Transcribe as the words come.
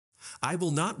I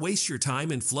will not waste your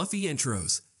time in fluffy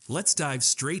intros. Let's dive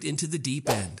straight into the deep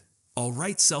end. All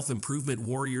right, self-improvement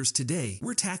warriors, today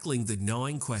we're tackling the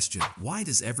gnawing question: why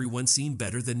does everyone seem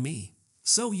better than me?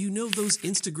 So you know those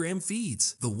Instagram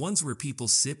feeds, the ones where people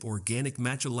sip organic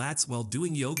matcha lattes while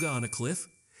doing yoga on a cliff?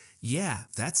 Yeah,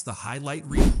 that's the highlight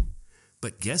reel.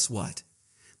 But guess what?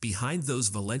 Behind those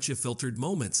Valencia-filtered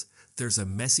moments, there's a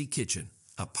messy kitchen,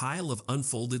 a pile of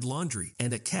unfolded laundry,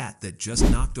 and a cat that just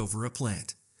knocked over a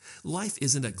plant. Life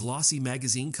isn't a glossy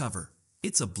magazine cover.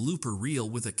 It's a blooper reel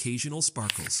with occasional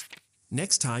sparkles.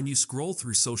 Next time you scroll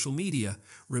through social media,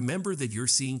 remember that you're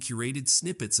seeing curated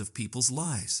snippets of people's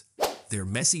lives. Their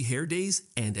messy hair days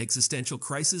and existential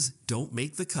crises don't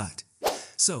make the cut.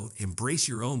 So embrace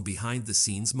your own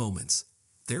behind-the-scenes moments.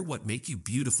 They're what make you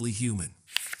beautifully human.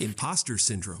 Impostor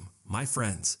Syndrome, my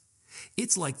friends.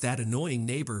 It's like that annoying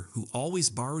neighbor who always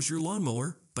borrows your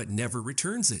lawnmower but never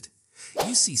returns it.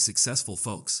 You see successful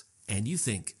folks, and you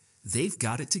think, they've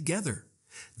got it together.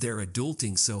 They're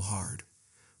adulting so hard.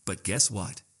 But guess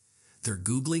what? They're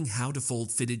Googling how to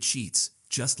fold fitted sheets,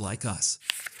 just like us.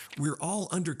 We're all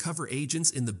undercover agents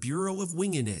in the Bureau of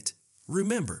Winging It.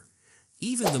 Remember,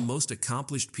 even the most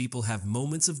accomplished people have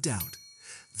moments of doubt.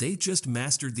 They just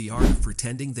mastered the art of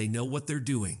pretending they know what they're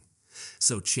doing.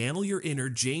 So channel your inner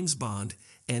James Bond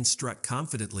and strut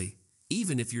confidently,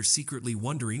 even if you're secretly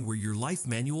wondering where your life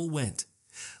manual went.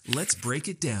 Let's break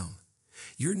it down.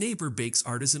 Your neighbor bakes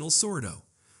artisanal sourdough,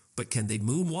 but can they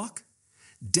moonwalk?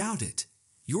 Doubt it.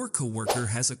 Your coworker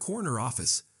has a corner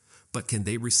office, but can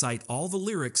they recite all the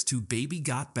lyrics to Baby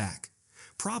Got Back?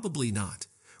 Probably not.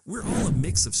 We're all a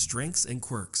mix of strengths and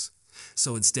quirks.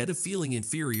 So instead of feeling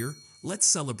inferior, let's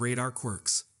celebrate our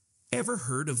quirks. Ever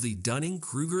heard of the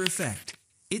Dunning-Kruger effect?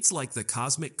 It's like the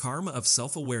cosmic karma of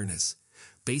self-awareness.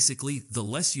 Basically, the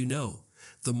less you know,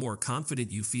 the more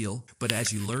confident you feel, but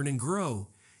as you learn and grow,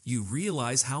 you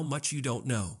realize how much you don't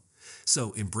know.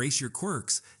 So embrace your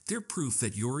quirks. They're proof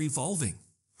that you're evolving.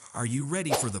 Are you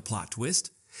ready for the plot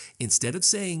twist? Instead of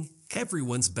saying,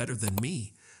 everyone's better than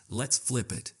me, let's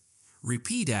flip it.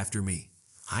 Repeat after me.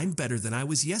 I'm better than I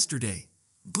was yesterday.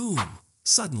 Boom!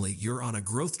 Suddenly, you're on a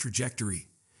growth trajectory.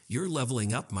 You're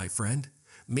leveling up, my friend.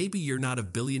 Maybe you're not a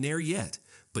billionaire yet,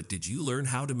 but did you learn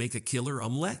how to make a killer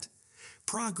omelette?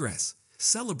 Progress.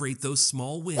 Celebrate those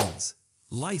small wins.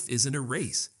 Life isn't a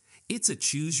race. It's a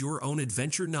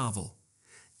choose-your-own-adventure novel.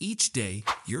 Each day,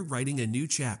 you're writing a new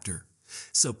chapter.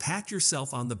 So pat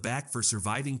yourself on the back for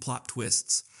surviving plot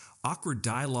twists, awkward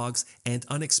dialogues, and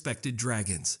unexpected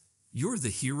dragons. You're the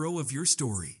hero of your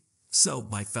story. So,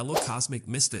 my fellow cosmic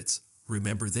misfits,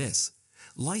 remember this.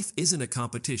 Life isn't a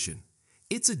competition.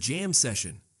 It's a jam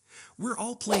session. We're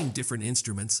all playing different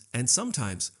instruments, and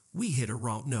sometimes we hit a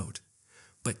wrong note.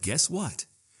 But guess what?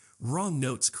 Wrong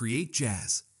notes create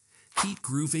jazz. Keep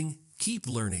grooving, keep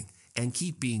learning, and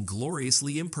keep being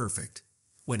gloriously imperfect.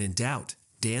 When in doubt,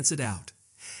 dance it out.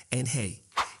 And hey,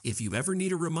 if you ever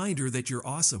need a reminder that you're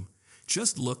awesome,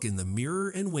 just look in the mirror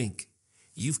and wink.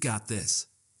 You've got this.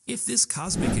 If this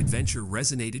cosmic adventure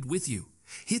resonated with you,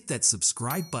 hit that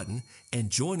subscribe button and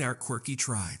join our quirky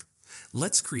tribe.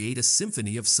 Let's create a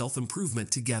symphony of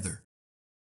self-improvement together.